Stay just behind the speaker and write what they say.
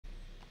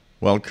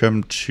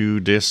Welcome to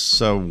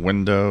this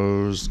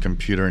Windows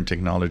Computer and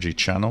Technology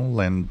channel,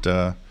 and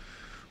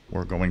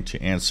we're going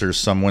to answer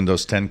some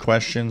Windows 10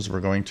 questions. We're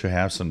going to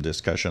have some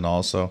discussion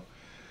also.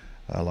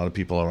 A lot of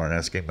people are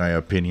asking my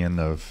opinion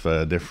of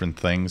different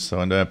things. So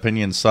on the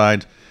opinion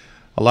side,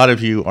 a lot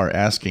of you are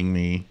asking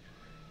me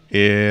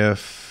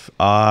if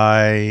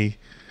I,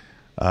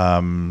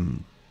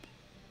 for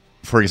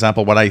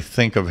example, what I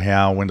think of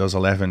how Windows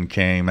 11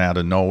 came out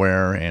of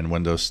nowhere and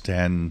Windows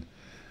 10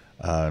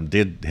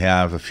 did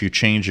have a few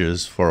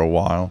changes for a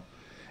while,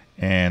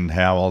 and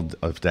how all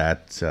of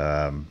that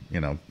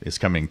is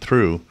coming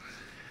through.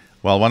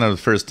 Well, one of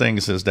the first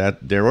things is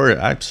that there were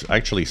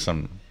actually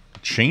some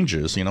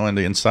changes, in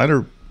the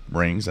insider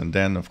rings, and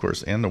then of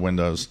course in the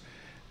Windows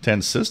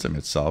 10 system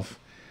itself.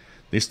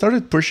 They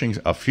started pushing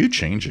a few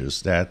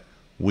changes that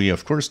we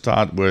of course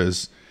thought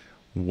was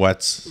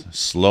what's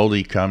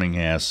slowly coming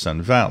as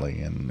Sun Valley,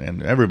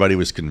 and everybody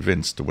was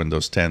convinced the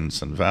Windows 10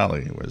 Sun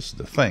Valley was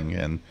the thing.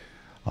 And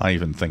I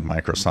even think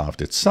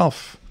Microsoft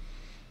itself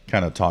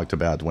kind of talked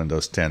about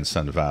Windows 10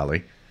 Sun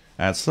Valley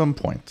at some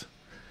point.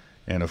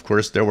 And of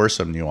course, there were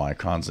some new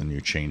icons and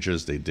new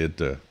changes. They did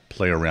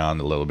play around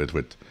a little bit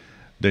with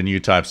the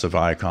new types of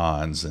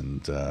icons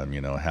and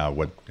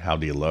how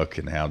they look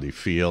and how they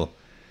feel.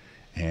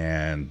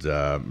 And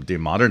they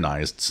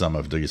modernized some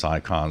of these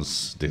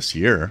icons this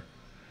year.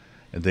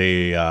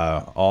 They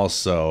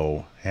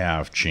also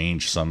have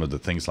changed some of the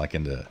things, like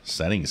in the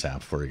settings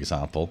app, for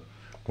example,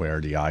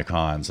 where the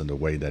icons and the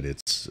way that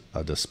it's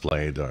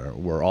displayed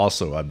were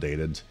also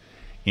updated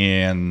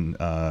in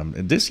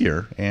this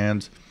year.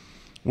 And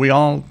we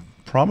all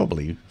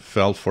probably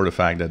felt for the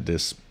fact that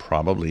this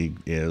probably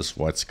is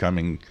what's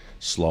coming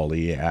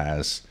slowly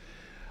as,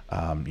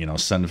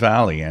 Sun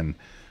Valley. And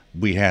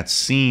we had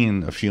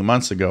seen a few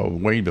months ago,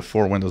 way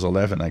before Windows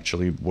 11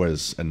 actually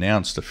was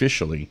announced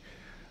officially,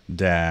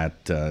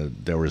 that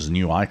there was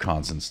new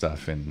icons and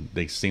stuff, and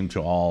they seem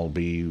to all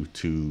be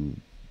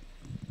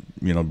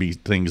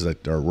things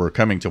that were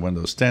coming to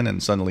Windows 10,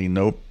 and suddenly,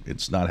 nope,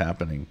 it's not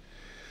happening.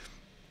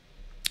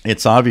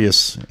 It's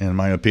obvious, in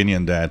my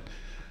opinion, that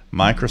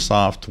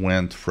Microsoft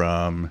went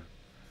from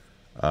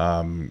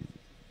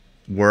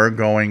we're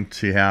going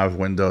to have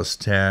Windows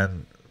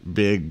 10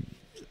 big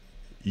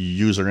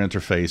user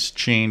interface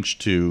change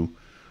to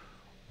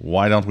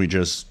why don't we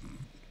just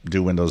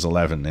do Windows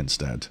 11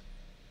 instead?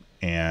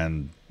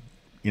 And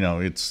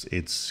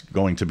it's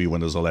going to be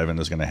Windows 11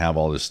 is going to have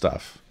all this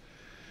stuff.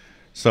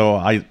 So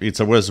it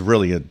was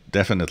really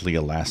definitely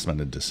a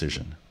last-minute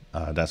decision,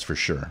 that's for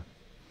sure.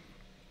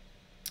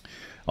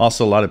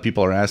 Also, a lot of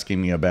people are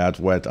asking me about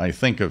what I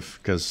think of,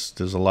 because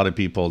there's a lot of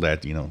people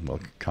that will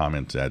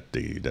comment that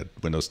that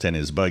Windows 10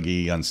 is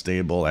buggy,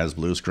 unstable, has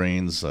blue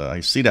screens.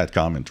 I see that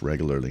comment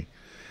regularly,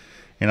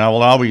 and I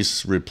will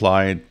always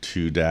reply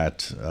to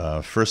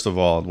that. First of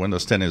all,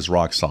 Windows 10 is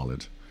rock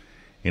solid.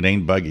 It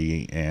ain't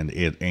buggy, and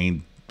it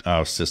ain't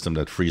a system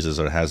that freezes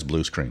or has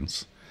blue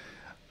screens.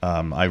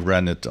 I've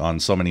run it on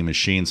so many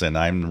machines, and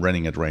I'm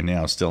running it right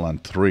now still on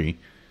 3.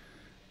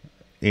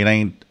 It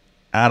ain't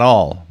at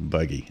all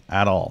buggy,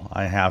 at all.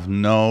 I have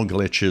no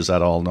glitches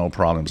at all, no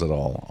problems at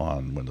all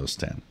on Windows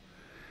 10.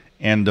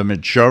 And the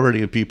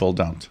majority of people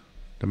don't.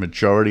 The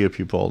majority of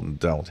people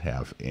don't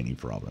have any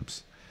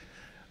problems.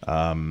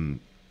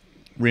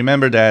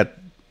 Remember that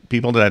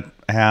people that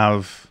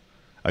have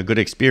a good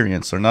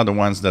experience are not the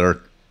ones that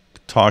are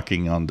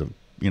talking on the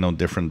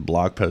different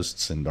blog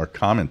posts and are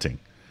commenting.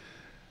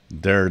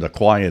 They're the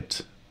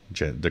quiet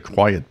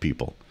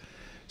people.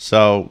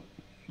 So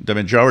the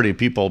majority of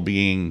people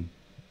being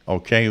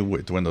okay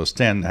with Windows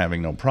 10,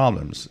 having no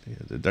problems,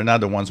 they're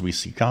not the ones we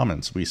see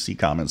comments. We see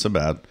comments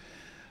about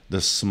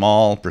the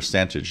small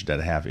percentage that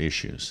have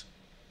issues.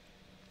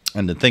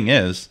 And the thing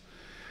is,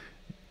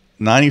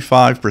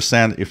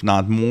 95%, if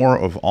not more,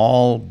 of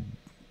all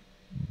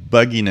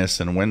bugginess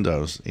in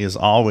Windows is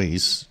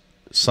always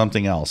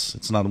something else.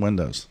 It's not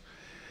Windows.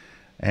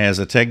 As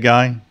a tech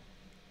guy,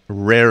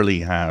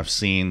 rarely have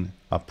seen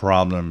a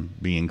problem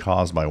being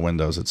caused by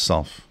Windows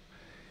itself.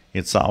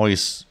 It's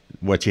always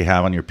what you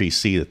have on your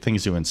PC, the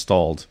things you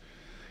installed.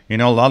 A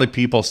lot of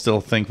people still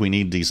think we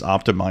need these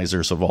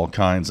optimizers of all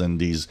kinds and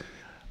these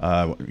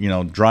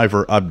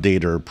driver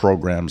updater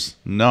programs.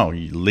 No,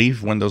 you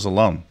leave Windows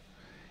alone.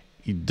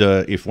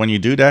 When you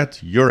do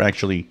that, you're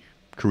actually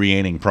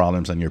creating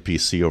problems on your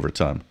PC over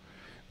time.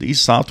 These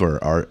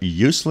software are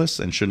useless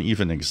and shouldn't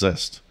even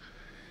exist.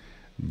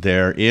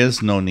 There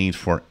is no need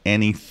for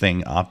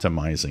anything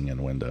optimizing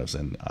in Windows,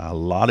 and a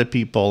lot of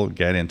people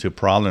get into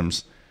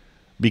problems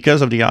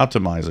because of the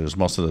optimizers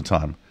most of the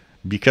time,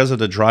 because of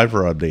the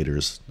driver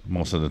updaters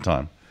most of the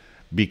time,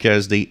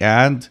 because they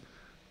add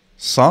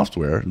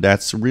software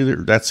that's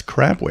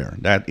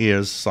crapware. That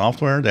is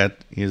software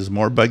that is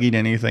more buggy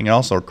than anything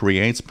else, or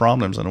creates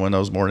problems in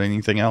Windows more than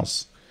anything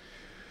else.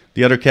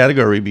 The other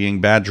category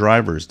being bad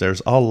drivers.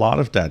 There's a lot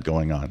of that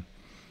going on.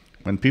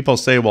 When people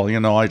say, well,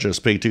 I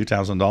just paid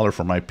 $2,000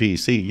 for my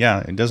PC.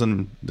 Yeah, it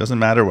doesn't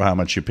matter how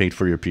much you paid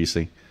for your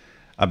PC.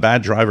 a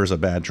bad driver is a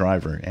bad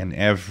driver, and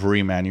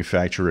every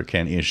manufacturer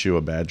can issue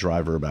a bad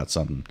driver about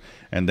something.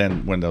 And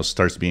then Windows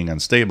starts being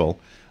unstable,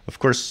 of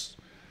course,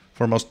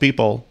 for most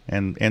people,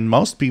 and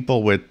most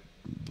people with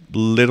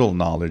little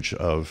knowledge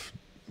of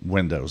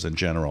Windows in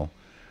general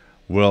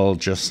will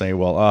just say,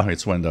 well, oh,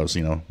 it's Windows,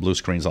 you know, blue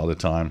screens all the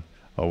time.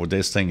 Oh,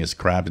 this thing is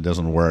crap, it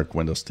doesn't work,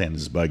 Windows 10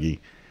 is buggy.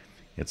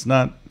 It's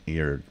not.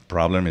 Your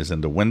problem is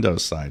in the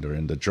Windows side, or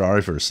in the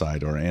driver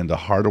side, or in the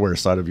hardware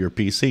side of your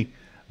PC.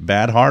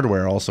 Bad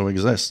hardware also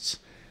exists.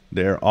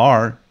 There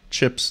are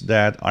chips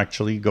that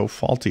actually go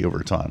faulty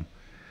over time.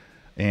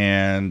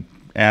 And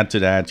add to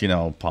that, you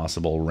know,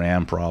 possible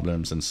RAM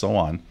problems and so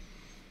on.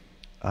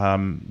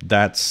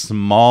 That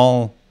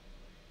small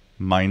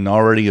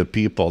minority of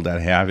people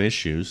that have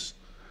issues,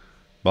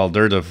 well,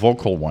 they're the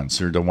vocal ones.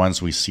 They're the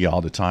ones we see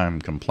all the time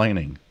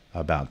complaining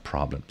about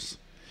problems.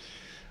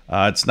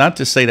 It's not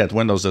to say that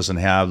Windows doesn't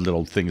have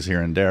little things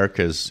here and there,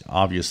 because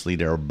obviously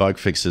there are bug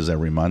fixes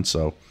every month,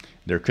 so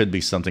there could be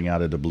something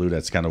out of the blue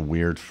that's kind of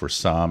weird for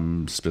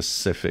some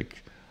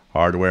specific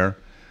hardware.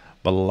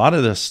 But a lot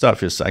of this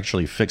stuff is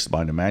actually fixed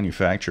by the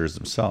manufacturers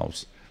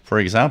themselves. For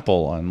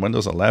example, on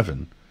Windows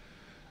 11,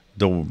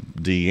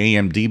 the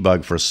AMD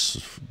bug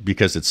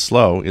because it's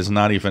slow is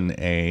not even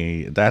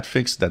that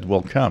fix that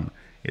will come.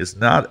 It's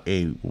not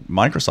a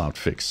Microsoft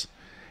fix.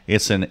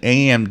 It's an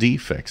AMD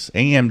fix.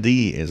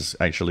 AMD is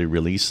actually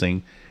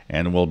releasing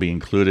and will be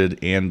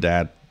included in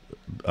that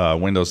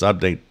Windows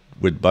update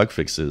with bug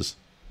fixes.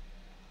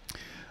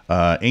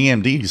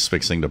 AMD is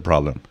fixing the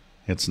problem.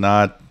 It's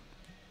not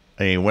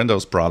a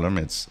Windows problem.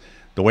 It's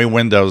the way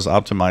Windows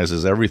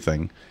optimizes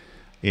everything.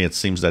 It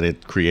seems that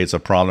it creates a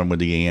problem with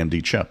the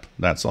AMD chip.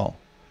 That's all.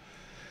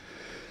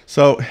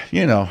 So,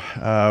 you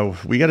know,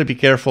 we got to be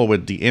careful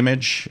with the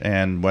image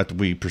and what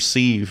we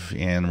perceive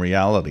in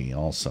reality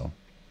also.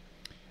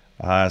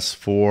 As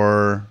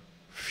for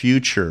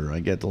future, I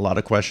get a lot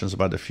of questions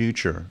about the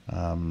future.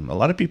 A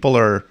lot of people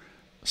are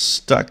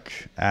stuck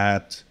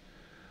at,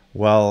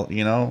 well,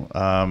 you know,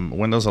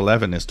 Windows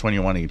 11 is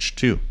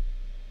 21H2.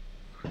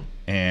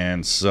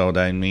 And so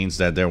that means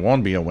that there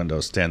won't be a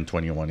Windows 10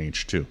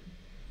 21H2.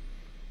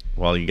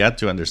 Well, you got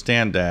to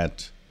understand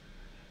that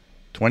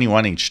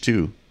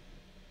 21H2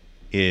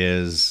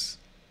 is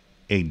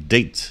a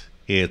date.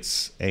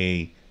 It's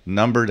a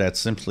number that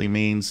simply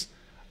means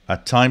a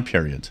time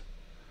period.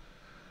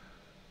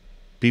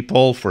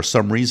 People, for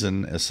some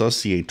reason,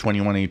 associate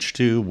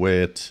 21H2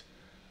 with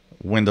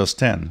Windows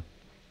 10.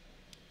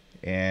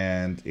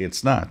 And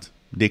it's not.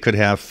 They could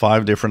have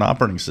 5 different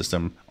operating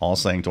systems all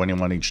saying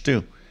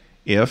 21H2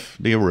 if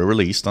they were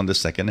released on the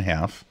second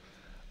half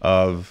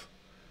of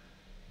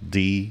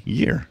the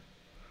year.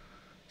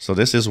 So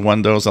this is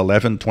Windows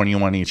 11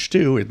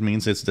 21H2. It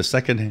means it's the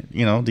second,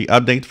 you know, the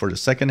update for the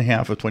second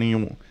half of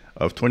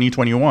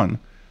 2021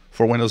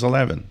 for Windows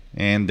 11.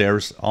 And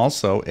there's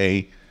also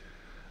a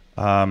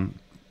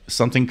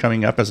something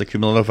coming up as a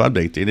cumulative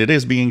update, and it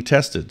is being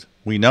tested.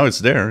 We know it's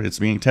there. It's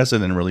being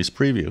tested in release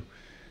preview.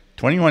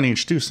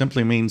 21H2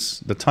 simply means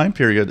the time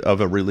period of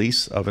a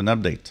release of an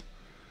update.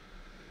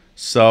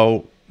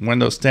 So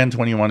Windows 10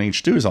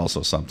 21H2 is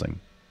also something.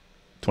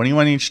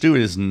 21H2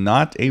 is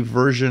not a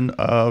version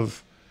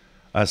of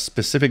a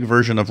specific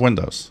version of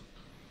Windows.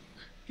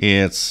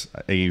 It's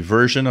a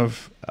version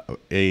of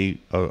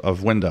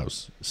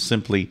Windows,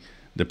 simply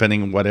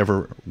depending on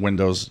whatever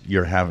Windows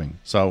you're having.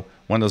 So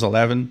Windows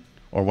 11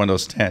 or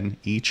Windows 10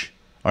 each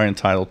are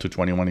entitled to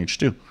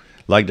 21H2,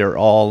 like they're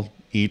all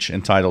each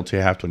entitled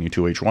to have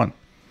 22H1.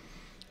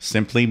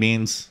 Simply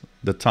means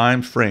the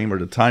time frame or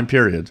the time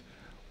period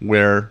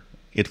where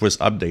it was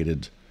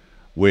updated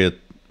with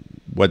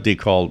what they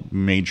call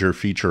major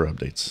feature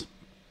updates.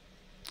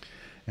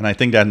 And I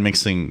think that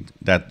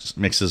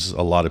mixes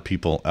a lot of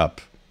people up,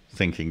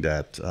 thinking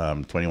that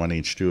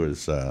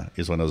 21H2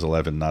 is Windows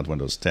 11, not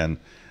Windows 10.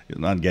 You're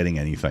not getting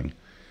anything.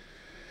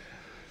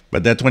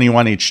 But that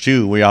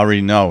 21H2, we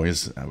already know,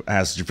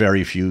 has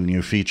very few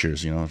new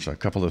features. You know, it's a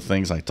couple of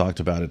things. I talked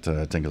about it,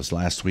 I think it was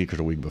last week or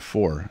the week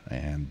before.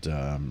 And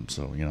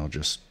so, you know,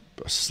 just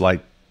a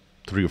slight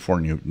 3 or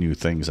 4 new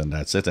things, and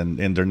that's it.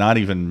 And they're not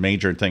even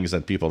major things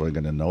that people are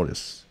going to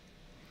notice.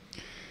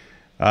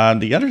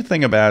 The other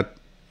thing about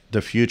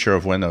the future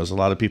of Windows, a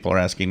lot of people are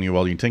asking me,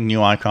 well, you think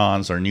new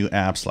icons or new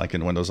apps like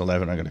in Windows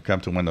 11 are going to come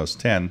to Windows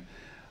 10?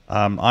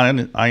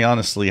 I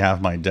honestly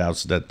have my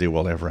doubts that they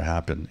will ever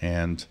happen.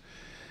 And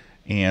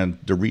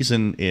the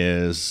reason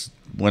is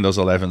Windows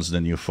 11 is the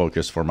new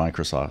focus for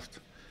Microsoft.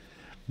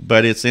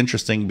 But it's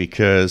interesting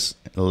because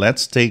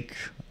let's take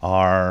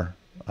the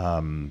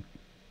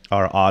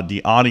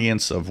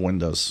audience of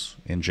Windows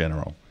in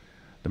general.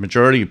 The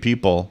majority of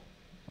people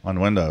on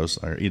Windows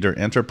are either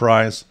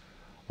enterprise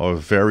or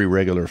very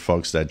regular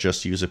folks that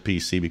just use a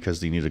PC because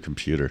they need a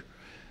computer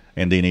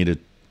and they need it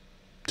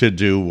to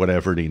do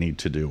whatever they need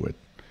to do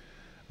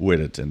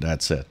with it, and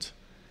that's it.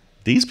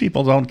 These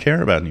people don't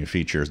care about new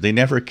features. They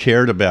never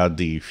cared about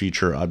the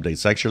feature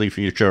updates. Actually,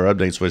 feature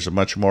updates was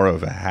much more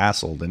of a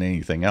hassle than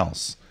anything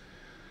else.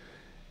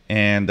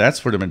 And that's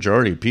for the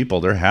majority of people.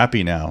 They're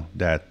happy now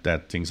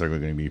that things are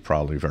going to be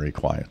probably very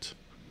quiet.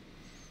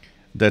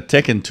 the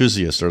tech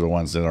enthusiasts are the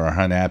ones that are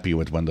unhappy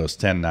with Windows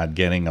 10 not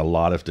getting a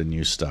lot of the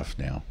new stuff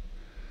now.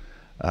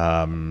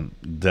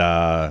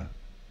 The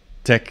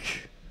tech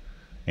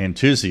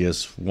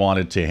enthusiasts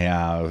wanted to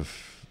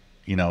have,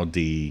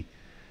 the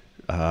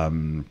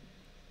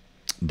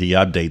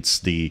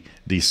updates,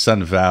 the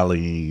Sun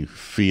Valley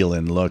feel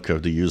and look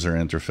of the user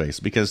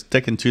interface, because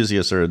tech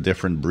enthusiasts are a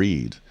different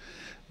breed.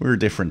 We're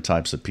different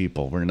types of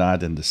people. We're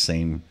not in the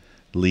same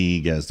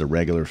league as the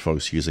regular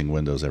folks using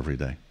Windows every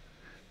day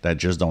that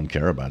just don't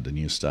care about the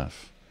new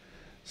stuff.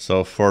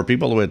 So for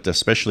people with,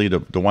 especially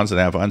the ones that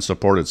have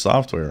unsupported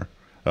software,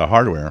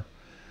 hardware,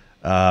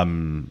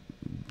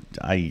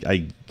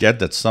 I get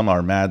that some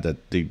are mad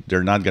that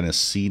they're not going to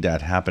see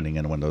that happening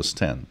in Windows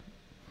 10.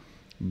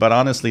 But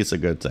honestly, it's a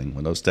good thing.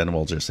 Windows 10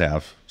 will just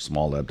have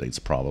small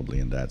updates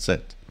probably, and that's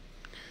it.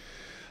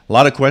 A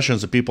lot of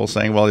questions of people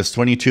saying, well, is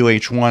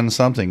 22H1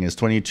 something? Is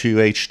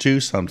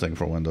 22H2 something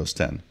for Windows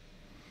 10?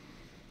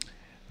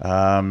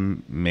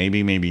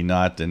 Maybe, maybe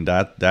not. And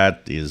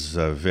that is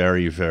a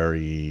very,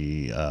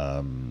 very...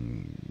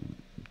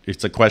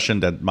 it's a question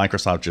that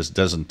Microsoft just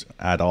doesn't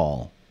at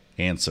all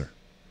answer.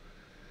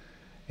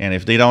 And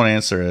if they don't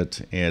answer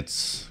it,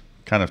 it's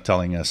kind of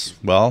telling us,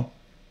 well,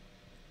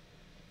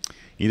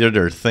 either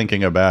they're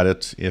thinking about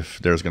it if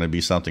there's going to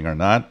be something or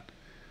not.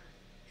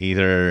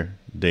 Either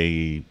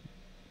they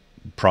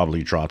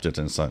probably dropped it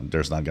and so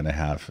there's not going to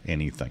have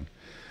anything.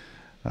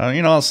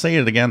 I'll say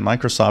it again.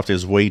 Microsoft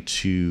is way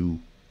too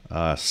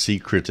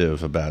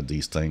secretive about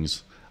these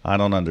things. I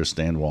don't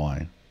understand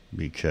why,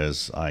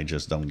 because I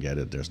just don't get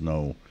it. There's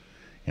no,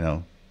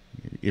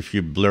 if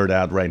you blurt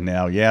out right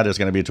now, yeah, there's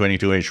going to be a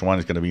 22H1,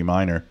 it's going to be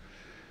minor.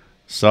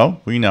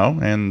 So we know,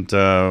 and,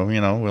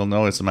 we'll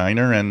know it's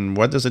minor, and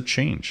what does it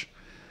change?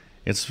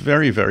 It's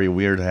very, very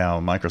weird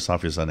how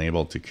Microsoft is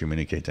unable to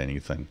communicate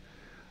anything.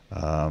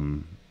 I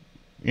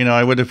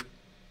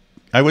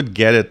would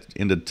get it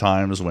in the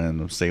times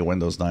when, say,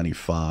 Windows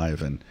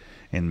 95 and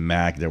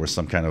Mac, there was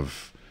some kind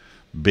of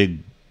big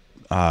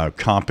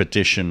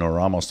competition or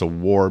almost a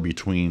war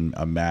between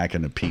a Mac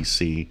and a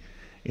PC.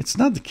 It's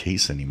not the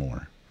case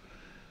anymore.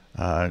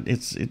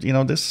 This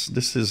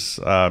is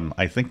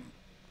I think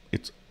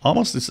it's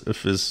almost as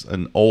if it's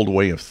an old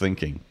way of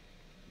thinking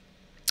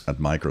at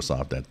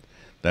Microsoft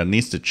that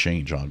needs to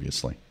change,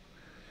 obviously.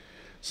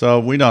 So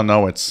we don't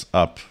know what's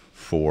up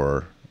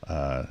for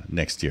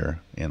next year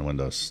in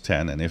Windows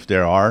 10. And if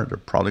there are, they're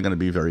probably going to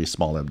be very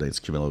small updates,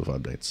 cumulative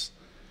updates.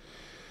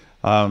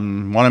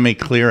 Want to make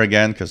clear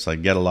again, because I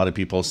get a lot of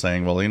people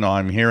saying, well,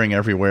 I'm hearing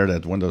everywhere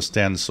that Windows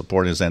 10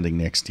 support is ending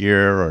next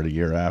year or the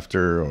year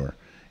after, or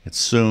it's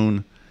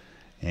soon.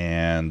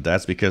 And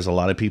that's because a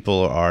lot of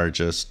people are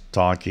just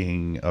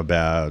talking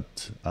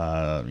about,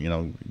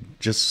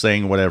 just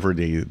saying whatever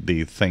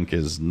they think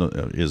is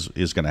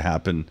going to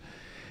happen,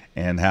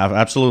 and have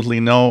absolutely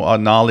no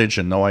knowledge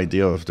and no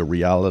idea of the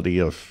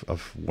reality of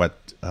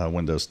what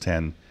Windows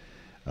 10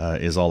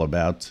 is all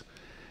about.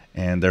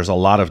 And there's a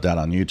lot of that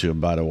on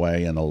YouTube, by the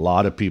way, and a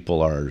lot of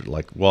people are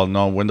like, well,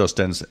 no, Windows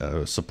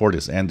 10 support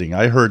is ending.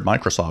 I heard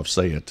Microsoft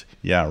say it.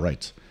 Yeah,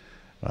 right.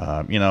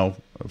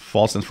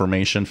 False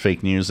information,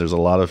 fake news, there's a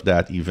lot of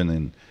that even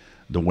in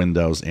the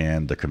Windows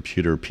and the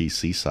computer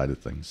PC side of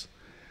things.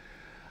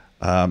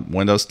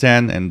 Windows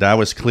 10, and that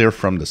was clear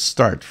from the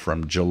start,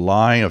 from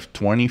July of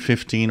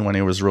 2015 when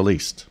it was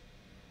released,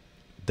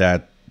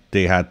 that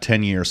they had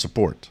 10-year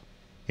support.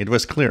 It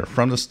was clear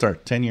from the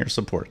start, 10-year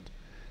support.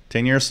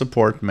 10-year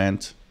support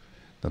meant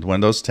that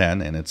Windows 10,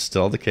 and it's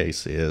still the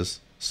case, is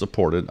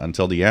supported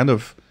until the end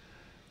of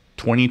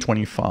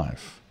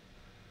 2025,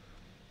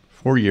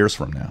 4 years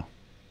from now.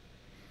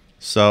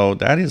 So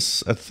that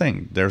is a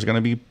thing. There's going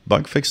to be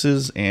bug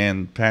fixes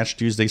and Patch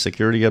Tuesday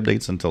security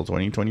updates until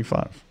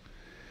 2025.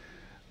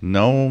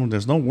 No,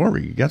 there's no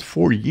worry. You got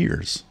 4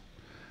 years.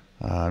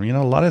 A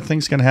lot of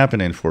things can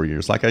happen in 4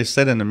 years. Like I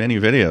said in the many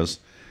videos,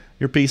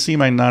 your PC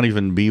might not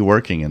even be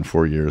working in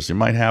 4 years. You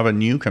might have a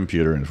new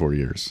computer in 4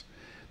 years.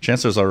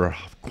 Chances are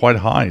quite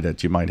high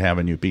that you might have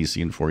a new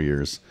PC in 4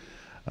 years,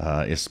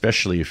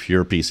 especially if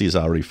your PC is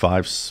already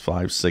 5,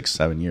 6,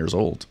 7 years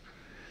old.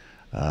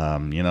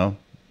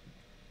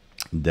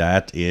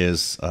 That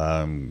is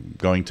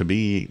going to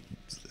be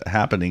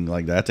happening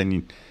like that,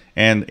 and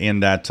in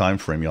that time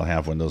frame you'll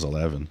have Windows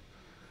 11.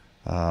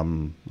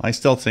 I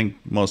still think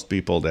most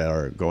people that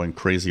are going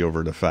crazy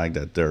over the fact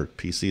that their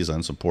PC is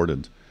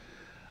unsupported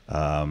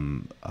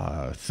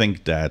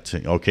think that,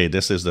 okay,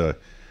 this is the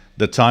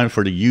time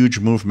for the huge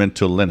movement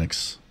to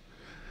Linux.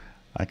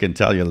 I can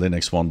tell you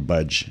Linux won't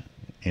budge.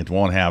 It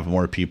won't have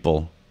more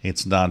people.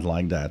 It's not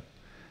like that.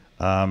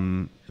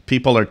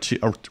 People are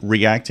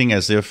reacting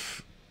as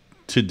if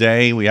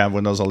today we have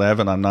Windows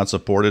 11, I'm not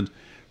supported,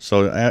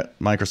 so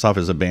Microsoft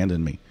has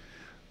abandoned me.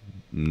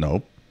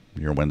 Nope.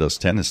 Your Windows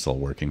 10 is still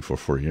working for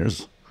 4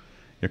 years.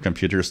 Your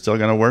computer is still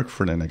going to work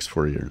for the next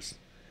 4 years.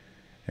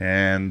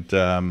 And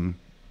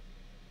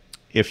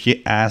if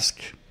you ask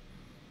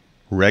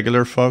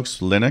regular folks,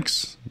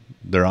 Linux,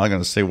 they're all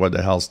going to say, what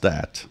the hell's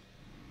that?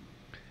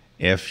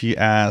 If you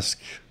ask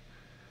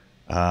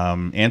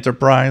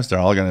Enterprise, they're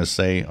all going to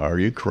say, are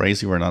you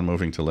crazy? We're not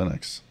moving to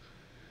Linux.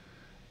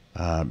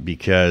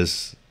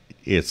 Because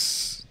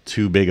it's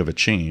too big of a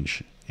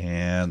change.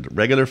 And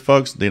regular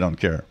folks, they don't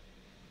care.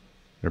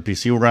 Their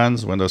PC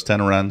runs, Windows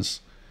 10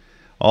 runs.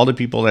 All the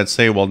people that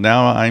say, well,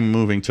 now I'm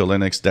moving to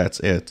Linux, that's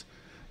it.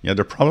 Yeah,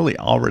 they're probably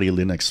already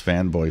Linux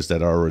fanboys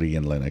that are already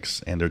in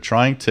Linux. And they're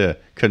trying to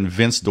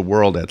convince the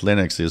world that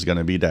Linux is going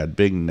to be that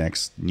big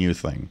next new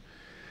thing.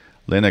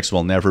 Linux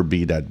will never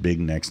be that big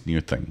next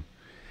new thing.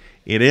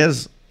 It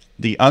is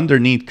the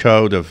underneath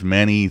code of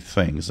many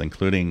things,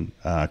 including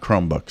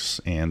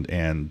Chromebooks and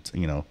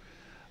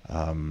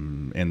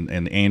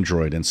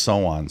Android and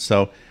so on.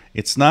 So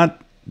it's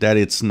not that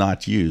it's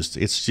not used.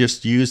 It's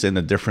just used in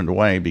a different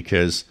way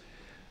because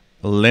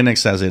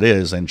Linux, as it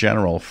is in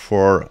general,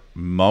 for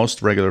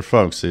most regular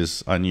folks,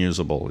 is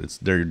unusable.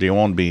 They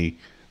won't be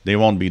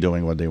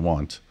doing what they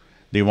want.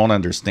 They won't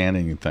understand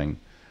anything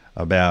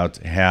about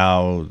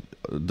how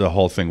the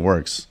whole thing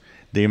works.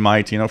 They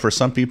might, for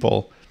some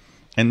people.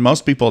 And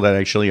most people that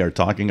actually are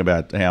talking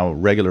about how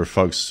regular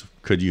folks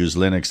could use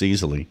Linux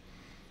easily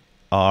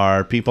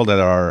are people that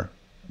are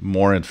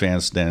more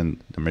advanced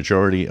than the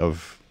majority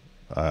of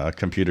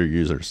computer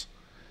users.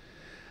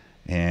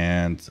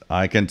 And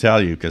I can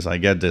tell you, because I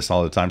get this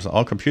all the time, so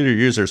all computer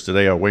users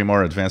today are way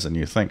more advanced than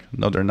you think.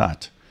 No, they're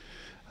not.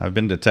 I've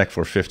been to tech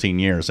for 15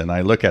 years, and I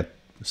look at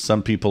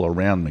some people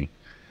around me.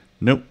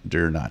 Nope,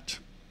 they're not.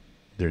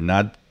 They're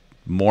not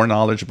more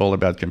knowledgeable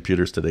about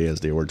computers today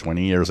as they were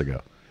 20 years ago.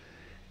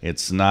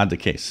 It's not the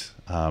case.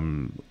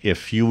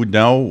 If you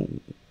know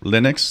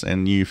Linux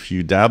and if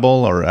you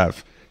dabble or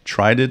have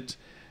tried it,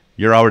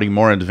 you're already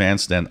more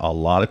advanced than a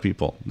lot of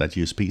people that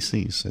use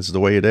PCs. It's the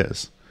way it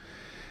is.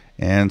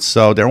 And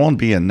so there won't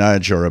be a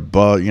nudge or a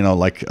bug,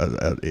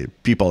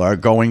 people are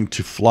going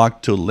to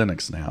flock to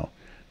Linux now.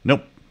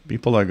 Nope.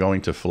 People are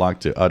going to flock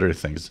to other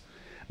things.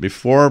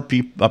 Before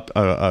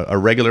a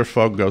regular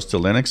folk goes to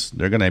Linux,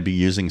 they're going to be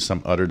using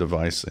some other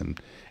device, and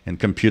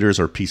computers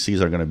or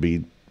PCs are going to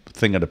be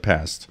thing of the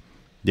past.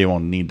 They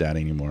won't need that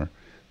anymore.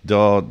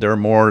 Though there are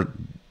more,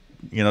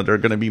 there are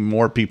going to be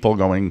more people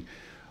going,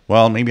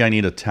 well, maybe I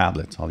need a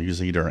tablet. I'll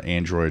use either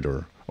Android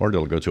or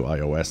they'll go to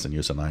iOS and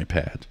use an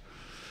iPad.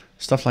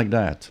 Stuff like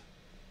that.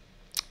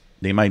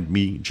 They might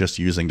be just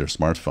using their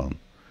smartphone.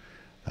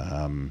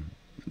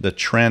 The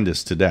trend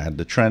is to that.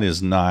 The trend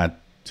is not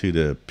to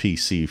the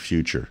PC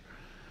future.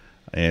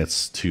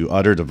 It's to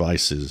other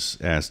devices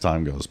as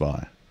time goes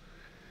by.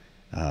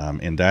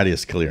 And that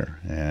is clear.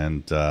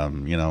 And,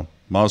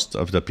 most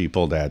of the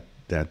people that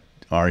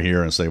are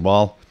here and say,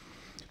 well,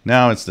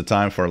 now it's the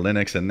time for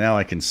Linux, and now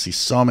I can see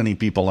so many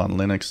people on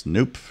Linux.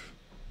 Nope,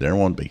 there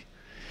won't be.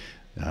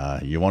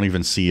 You won't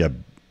even see a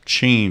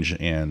change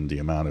in the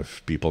amount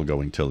of people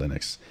going to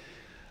Linux.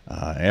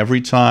 Every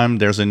time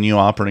there's a new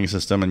operating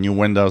system, a new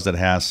Windows that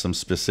has some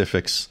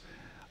specifics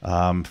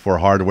for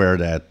hardware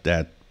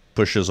that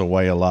pushes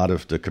away a lot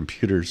of the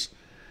computers,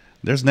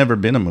 there's never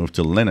been a move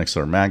to Linux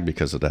or Mac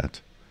because of that.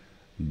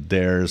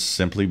 There's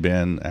simply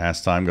been,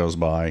 as time goes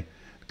by,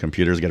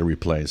 computers get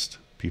replaced.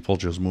 People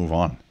just move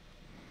on.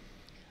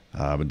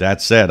 But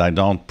that said, I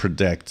don't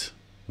predict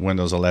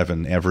Windows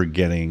 11 ever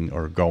getting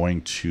or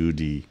going to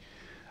the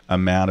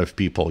amount of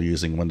people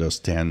using Windows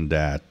 10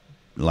 that,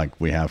 like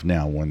we have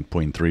now,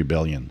 1.3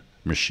 billion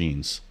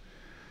machines.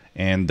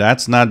 And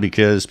that's not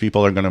because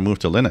people are going to move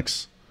to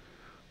Linux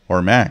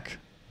or Mac.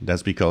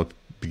 That's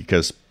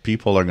because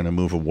people are going to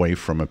move away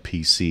from a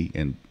PC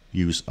and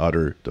use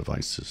other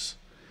devices.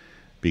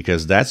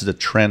 Because that's the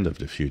trend of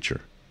the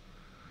future.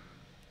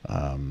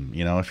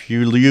 If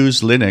you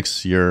use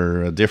Linux,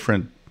 you're a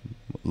different,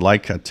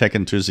 like a tech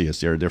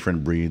enthusiast, you're a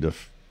different breed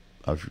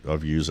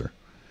of user.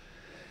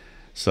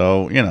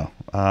 So,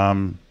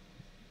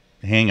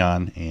 hang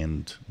on,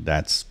 and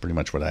that's pretty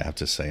much what I have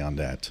to say on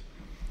that.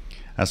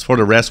 As for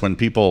the rest, when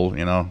people,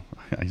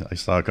 I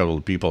saw a couple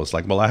of people, it's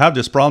like, well, I have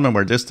this problem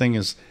where this thing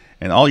is,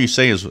 and all you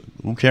say is,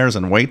 who cares,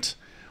 and wait.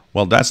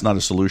 Well, that's not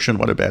a solution.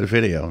 What a bad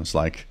video. It's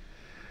like,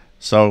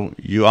 so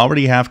you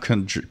already have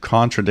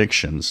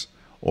contradictions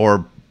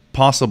or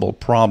possible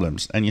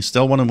problems, and you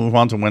still want to move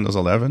on to Windows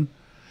 11?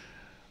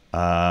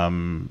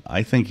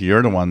 I think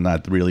you're the one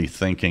not really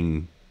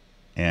thinking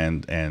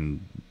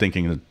and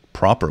thinking it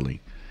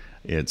properly.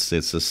 It's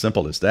as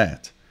simple as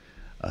that.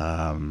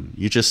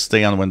 You just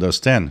stay on Windows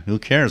 10. Who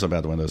cares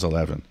about Windows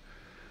 11?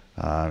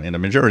 And the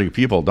majority of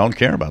people don't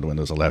care about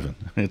Windows 11.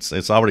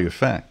 It's already a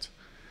fact.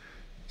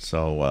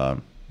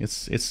 So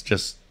it's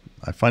just,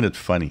 I find it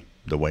funny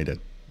the way that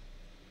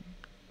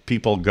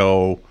people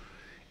go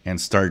and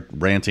start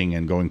ranting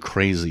and going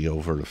crazy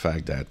over the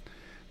fact that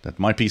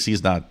my PC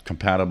is not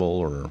compatible,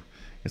 or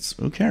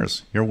who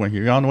cares?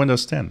 You're on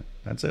Windows 10.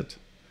 That's it.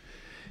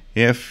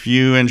 If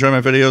you enjoy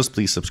my videos,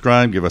 please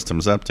subscribe, give us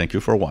thumbs up. Thank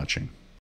you for watching.